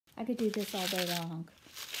I could do this all day long.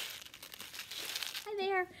 Hi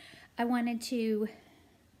there. I wanted to...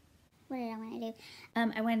 What did I want to do?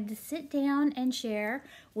 I wanted to sit down and share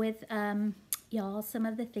with y'all some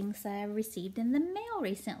of the things that I received in the mail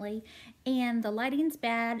recently. And the lighting's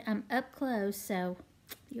bad. I'm up close, so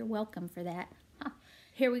you're welcome for that.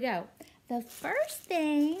 Here we go. The first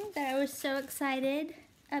thing that I was so excited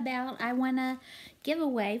about, I want to give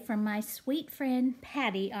away from my sweet friend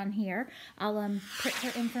Patty on here. I'll put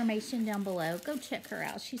her information down below. Go check her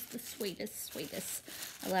out. She's the sweetest.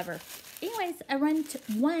 I love her. Anyways, I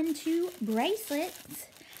won 2 bracelets.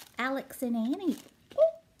 Alex and Annie.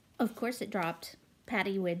 Oh, of course it dropped.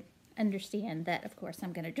 Patty would understand that, of course,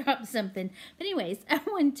 I'm going to drop something. But anyways, I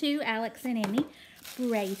won 2 Alex and Annie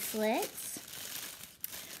bracelets.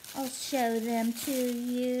 I'll show them to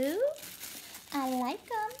you. I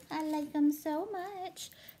like them so much.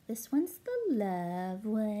 This one's the love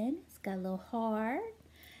one. It's got a little heart,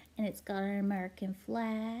 and it's got an American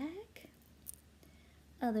flag.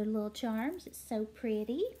 Other little charms. It's so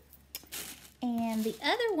pretty. And the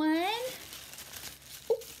other one,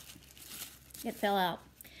 it fell out.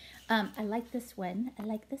 I like this one. I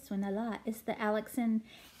like this one a lot. It's the Alex and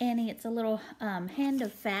Annie. It's a little hand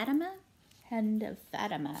of Fatima. Hand of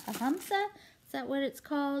Fatima. A Hamsa? Is that what it's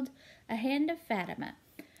called? A hand of Fatima.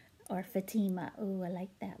 Or Fatima. Oh, I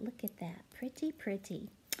like that. Look at that. Pretty, pretty.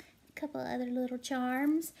 A couple other little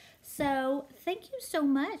charms. So, thank you so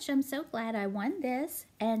much. I'm so glad I won this.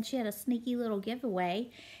 And she had a sneaky little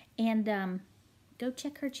giveaway. And go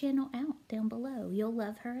check her channel out down below. You'll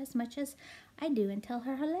love her as much as I do. And tell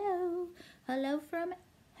her hello. Hello,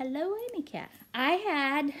 Amy Cat. I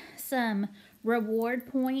had some reward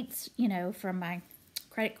points, you know, from my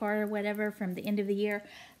credit card or whatever from the end of the year.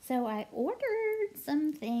 So I ordered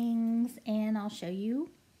some things and I'll show you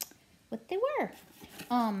what they were.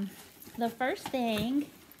 The first thing,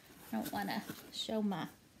 I don't want to show my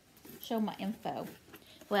info.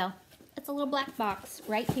 Well, it's a little black box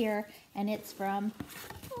right here, and it's from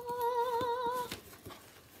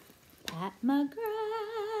Pat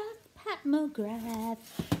McGrath.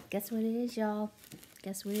 Guess what it is, y'all?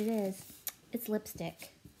 Guess what it is? It's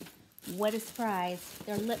lipstick. What a surprise.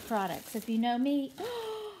 They're lip products. If you know me,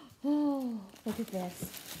 oh, look at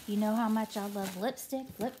this. You know how much I love lipstick,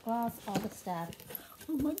 lip gloss, all the stuff.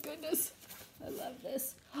 Oh my goodness. I love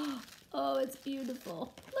this. Oh, it's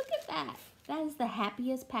beautiful. Look at that. That is the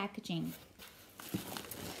happiest packaging.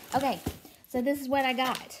 Okay, so this is what I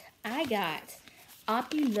got. I got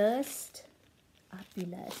Opulust.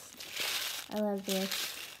 I love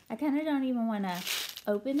this. I kind of don't even want to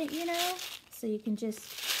open it, you know, so you can just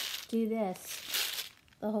do this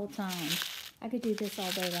the whole time. I could do this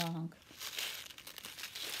all day long.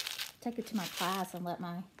 Take it to my class and let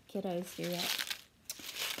my kiddos do it.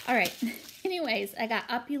 All right. Anyways, I got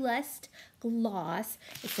Opulust Gloss.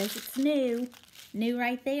 It says it's new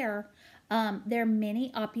right there. Their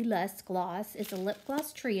mini Opulust Gloss. It's a lip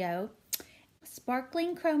gloss trio.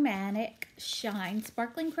 Sparkling Chromatic Shine.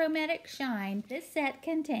 This set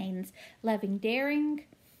contains Loving Daring,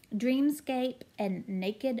 Dreamscape, and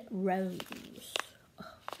Naked Rose. Oh,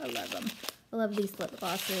 I love them. I love these lip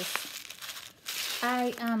glosses.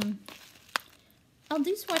 I'll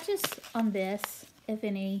do swatches on this if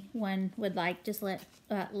anyone would like. Just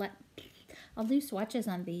I'll do swatches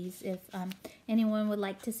on these if anyone would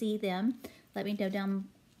like to see them. Let me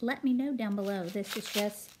know down below. This is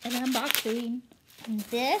just an unboxing.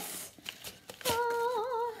 This,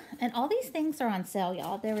 and all these things are on sale,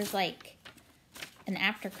 y'all. There was like an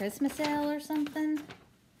after Christmas sale or something.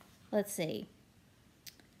 Let's see.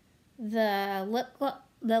 The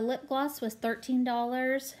lip gloss was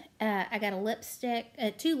 $13. I got a lipstick,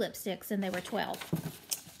 2 lipsticks, and they were $12.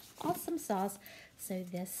 Awesome sauce. So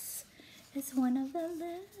this is one of the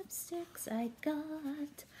lipsticks I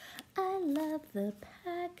got. I love the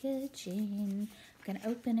packaging. I'm gonna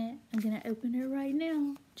open it. I'm gonna open it right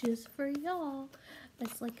now, just for y'all.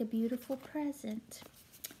 It's like a beautiful present.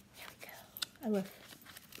 Here we go. I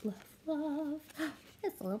love.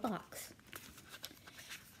 This little box.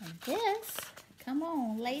 And this, come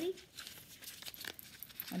on, lady.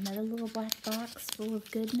 Another little black box full of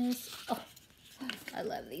goodness. Oh, I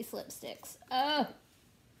love these lipsticks. Oh,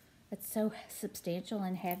 it's so substantial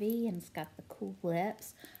and heavy, and it's got the cool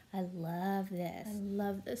lips. I love this. I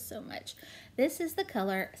love this so much. This is the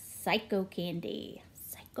color Psycho Candy.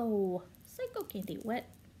 Psycho Candy. What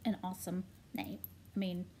an awesome name. I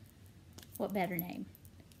mean, what better name?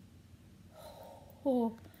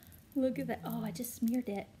 Oh, look at that. Oh, I just smeared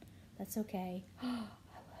it. That's okay. Oh,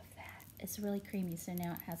 I love that. It's really creamy, so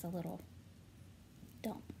now it has a little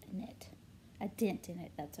dump in it. A dent in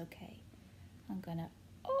it. That's okay. I'm gonna...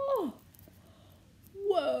 Oh!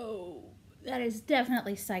 that is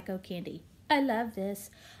definitely Psycho Candy. I love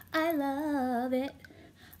this. I love it.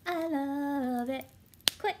 I love it.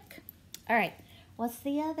 Click. All right. What's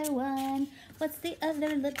the other one? What's the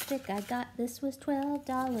other lipstick I got? This was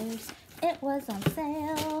 $12. It was on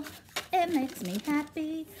sale. It makes me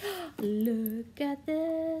happy. Look at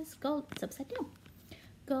this. Gold. It's upside down.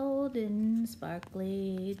 Golden,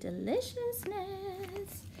 sparkly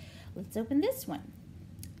deliciousness. Let's open this one.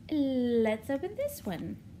 Let's open this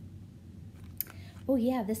one. Oh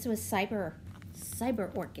yeah, this was Cyber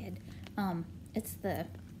Orchid. It's the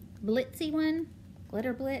Blitzy one,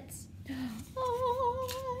 Glitter Blitz. Oh,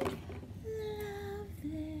 I love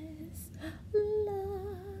this.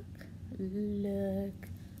 Look.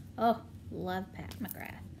 Oh, love Pat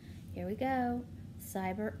McGrath. Here we go.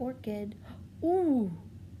 Cyber Orchid. Ooh,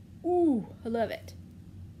 I love it.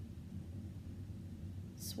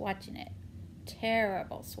 Swatching it.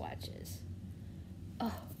 Terrible swatches.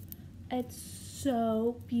 Oh, it's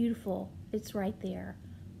so beautiful. It's right there.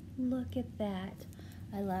 Look at that.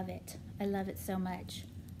 I love it. I love it so much.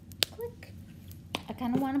 Click. I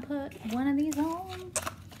kind of want to put one of these on.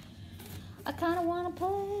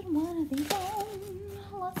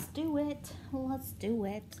 Let's do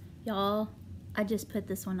it. Y'all, I just put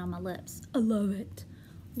this one on my lips. I love it.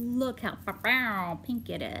 Look how pink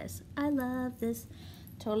it is. I love this.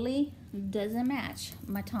 Totally doesn't match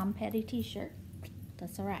my Tom Petty t-shirt.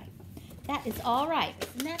 That's all right. That is all right.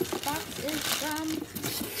 Next box is from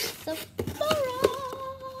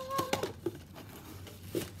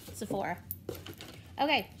Sephora.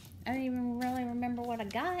 Okay, I don't even really remember what I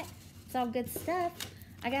got. It's all good stuff.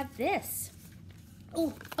 I got this.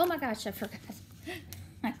 Oh my gosh, I forgot.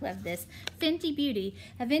 I love this. Fenty Beauty.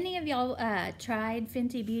 Have any of y'all tried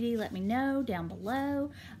Fenty Beauty? Let me know down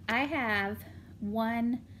below. I have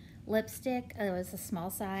one lipstick. It was a small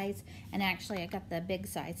size, and actually I got the big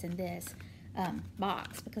size in this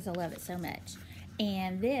box because I love it so much.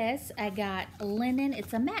 And this, I got Linen.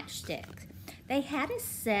 It's a matchstick. They had a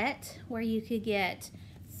set where you could get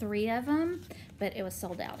 3 of them, but it was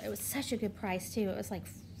sold out. It was such a good price too. It was like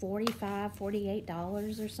 $45,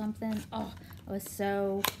 $48 or something. Oh, I was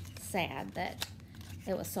so sad that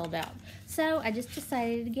it was sold out. So I just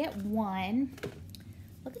decided to get one.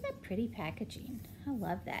 Look at that pretty packaging. I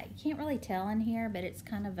love that. You can't really tell in here, but it's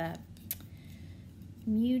kind of a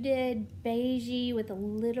muted beigey with a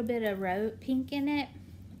little bit of pink in it.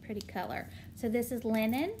 Pretty color. So this is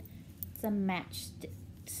Linen. It's a match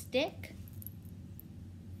stick.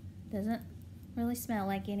 Doesn't really smell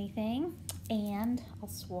like anything. And I'll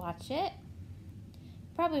swatch it.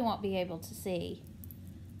 Probably won't be able to see,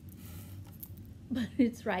 but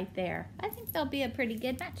it's right there. I think they'll be a pretty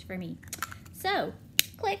good match for me. So,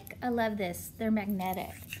 click. I love this. They're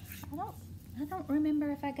magnetic. I don't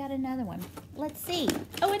remember if I got another one. Let's see.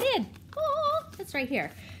 Oh, I did. Oh, it's right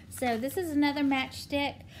here. So this is another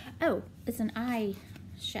matchstick. Oh, it's an eye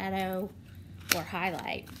shadow or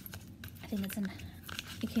highlight. I think it's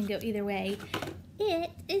it can go either way.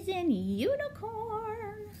 It is in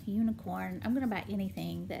Unicorn. Unicorn. I'm gonna buy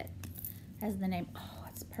anything that has the name. Oh,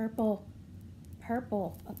 it's purple.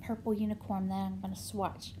 A purple unicorn that I'm gonna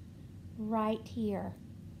swatch right here.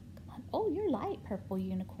 Come on. Oh, you're light, purple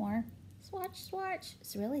unicorn. Swatch.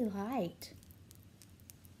 It's really light.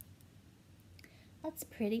 That's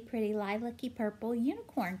pretty lilac-y purple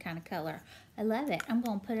unicorn kind of color. I love it. I'm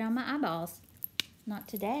gonna put it on my eyeballs. Not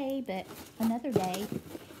today, but another day.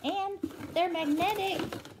 And they're magnetic.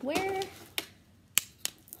 Where?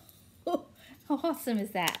 Oh, how awesome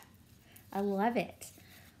is that? I love it.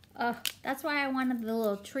 That's why I wanted the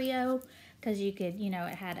little trio, because you could,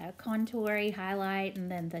 it had a contour highlight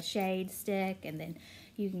and then the shade stick, and then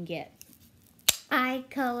you can get eye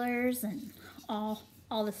colors and all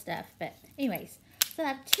the stuff. But anyways, so I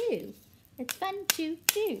have 2. It's fun to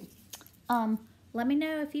do. Let me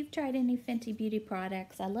know if you've tried any Fenty Beauty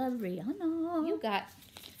products. I love Rihanna. You got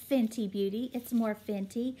Fenty Beauty. It's more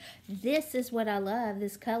Fenty. This is what I love,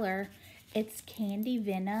 this color. It's Candy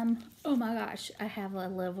Venom. Oh my gosh, I have a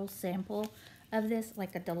little sample of this,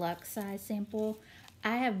 like a deluxe size sample.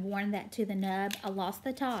 I have worn that to the nub. I lost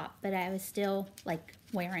the top, but I was still like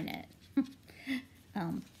wearing it.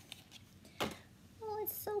 Oh,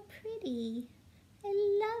 it's so pretty. I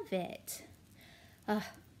love it. I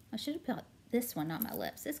should have put this one on my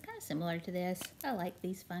lips. It's kind of similar to this. I like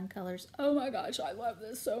these fun colors. Oh my gosh, I love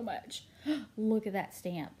this so much. Look at that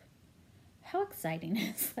stamp. How exciting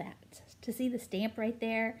is that? To see the stamp right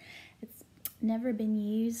there. It's never been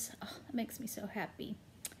used. Oh, that makes me so happy.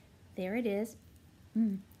 There it is.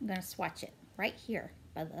 I'm going to swatch it right here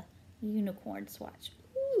by the unicorn swatch.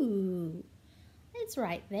 Ooh, it's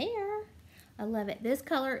right there. I love it. This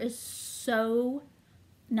color is so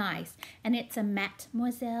nice. And it's a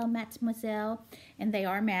Mademoiselle. And they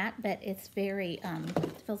are matte, but it's very,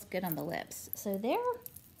 feels good on the lips. So they're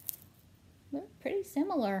pretty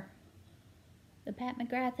similar. The Pat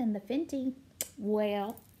McGrath and the Fenty.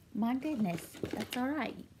 Well, my goodness, that's all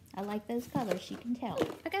right. I like those colors, you can tell.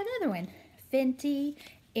 I got another one. Fenty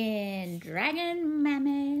in Dragon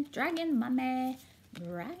Mommy. Dragon Mommy.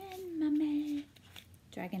 Mommy.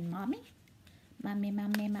 Dragon Mommy. Mommy.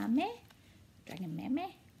 Dragon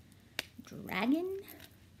Mommy. Dragon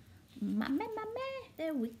Mommy.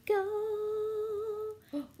 There we go.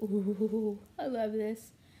 Ooh, I love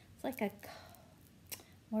this. It's like a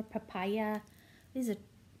more papaya. These are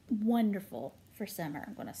wonderful for summer.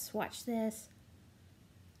 I'm going to swatch this.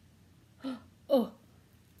 Oh,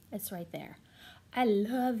 it's right there. I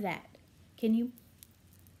love that. Can you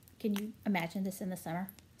imagine this in the summer?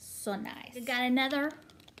 So nice. We got another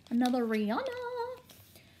Rihanna.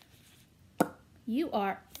 You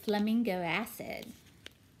are Flamingo Acid.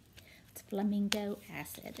 It's Flamingo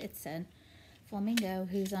Acid. It's a flamingo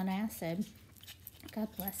who's on acid. God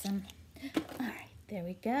bless him. All right, there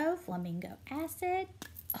we go. Flamingo Acid.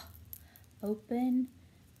 Oh, open.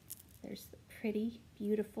 There's the pretty,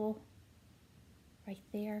 beautiful right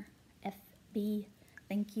there. FB.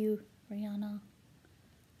 Thank you, Rihanna.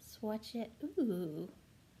 Swatch it. Ooh.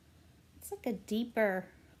 It's like a deeper,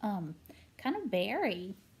 kind of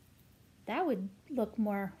berry. That would look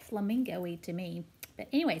more flamingo-y to me. But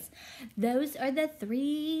anyways, those are the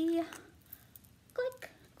three,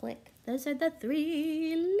 click. Those are the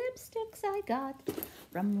three lipsticks I got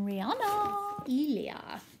from Rihanna.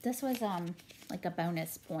 Ilia. This was like a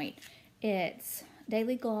bonus point. It's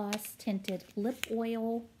Daily Gloss Tinted Lip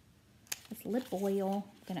Oil. It's lip oil.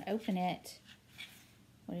 I'm going to open it.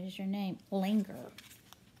 What is your name? Linger.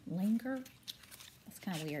 That's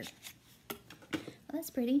kind of weird. Well, that's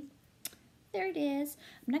pretty. There it is.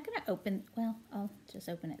 I'm not going to open, well, I'll just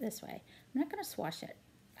open it this way. I'm not going to swatch it.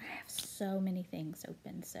 I have so many things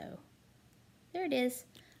open, so there it is.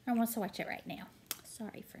 I don't want to swatch it right now.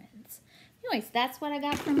 Sorry, friends. Anyways, that's what I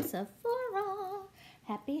got from Sephora.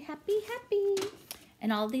 Happy.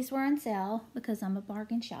 And all these were on sale because I'm a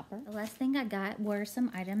bargain shopper. The last thing I got were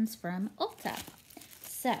some items from Ulta.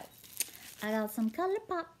 So, I got some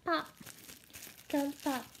ColourPop.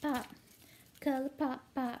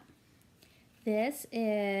 This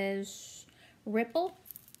is Ripple.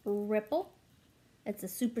 It's a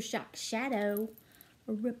Super Shock Shadow.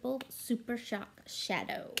 Ripple Super Shock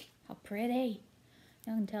Shadow. How pretty.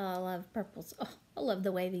 You can tell I love purples. Oh, I love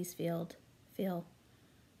the way these feel.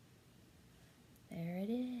 There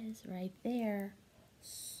it is, right there.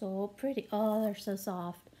 So pretty. Oh, they're so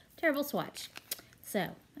soft. Terrible swatch. So,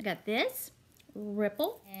 I got this,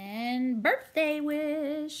 Ripple, and Birthday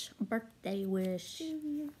Wish. Birthday Wish to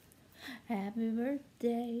you. Happy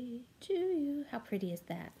birthday to you. How pretty is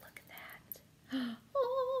that? Look at that.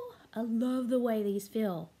 Oh, I love the way these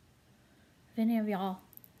feel. If any of y'all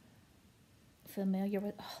familiar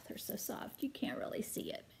with, oh, they're so soft. You can't really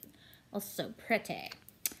see it. Oh, so pretty.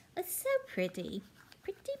 It's so pretty.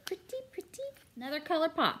 Pretty. Another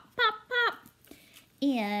ColourPop. Pop.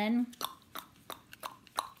 And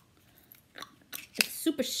it's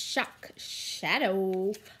Super Shock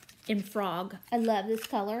Shadow in Frog. I love this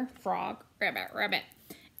color. Frog. Rabbit.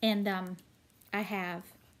 And I have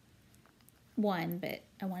one, but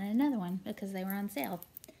I wanted another one because they were on sale.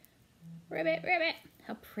 Rabbit.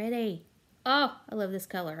 How pretty. Oh, I love this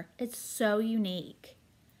color. It's so unique.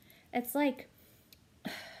 It's like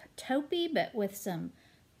taupey, but with some,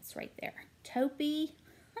 it's right there. Taupey.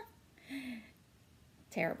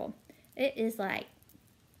 Terrible. It is like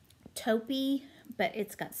taupey, but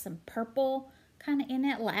it's got some purple kind of in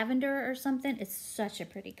it, lavender or something. It's such a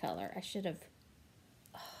pretty color. I should have,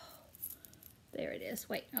 oh, there it is.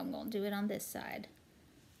 Wait, I'm going to do it on this side.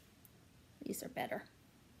 These are better.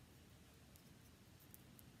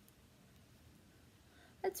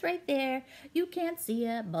 It's right there. You can't see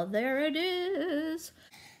it, but there it is.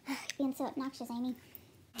 Being so obnoxious, Amy.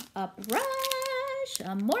 A brush,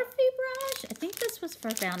 a Morphe brush. I think this was for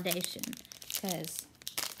foundation because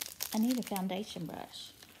I need a foundation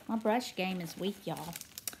brush. My brush game is weak, y'all.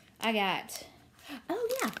 I got, oh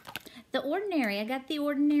yeah, The Ordinary. I got The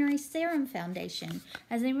Ordinary Serum Foundation.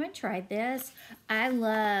 Has anyone tried this? I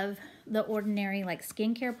love The Ordinary like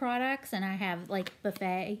skincare products, and I have like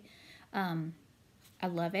Buffet. I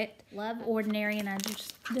love it. Love Ordinary, and I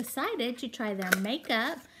just decided to try their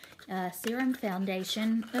makeup serum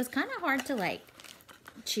foundation. It was kind of hard to like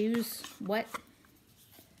choose what,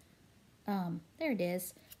 there it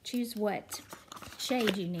is, choose what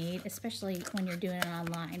shade you need, especially when you're doing it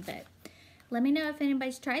online, but Let me know if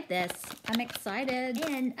anybody's tried this. I'm excited.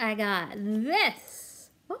 And I got this.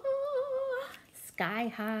 Oh, Sky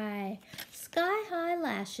High. Sky High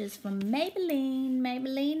lashes from Maybelline.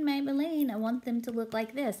 Maybelline. I want them to look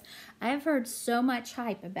like this. I've heard so much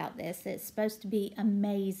hype about this. It's supposed to be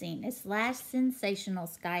amazing. It's Lash Sensational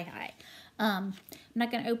Sky High. I'm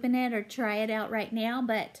not going to open it or try it out right now,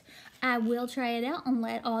 but I will try it out and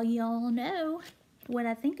let all y'all know what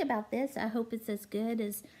I think about this. I hope it's as good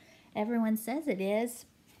as everyone says it is.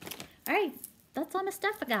 All right, that's all the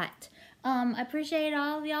stuff I got. I appreciate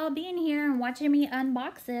all of y'all being here and watching me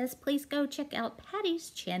unbox this. Please go check out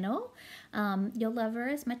Patty's channel. You'll love her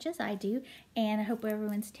as much as I do. And I hope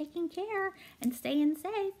everyone's taking care and staying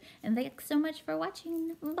safe. And thanks so much for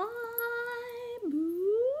watching. Bye.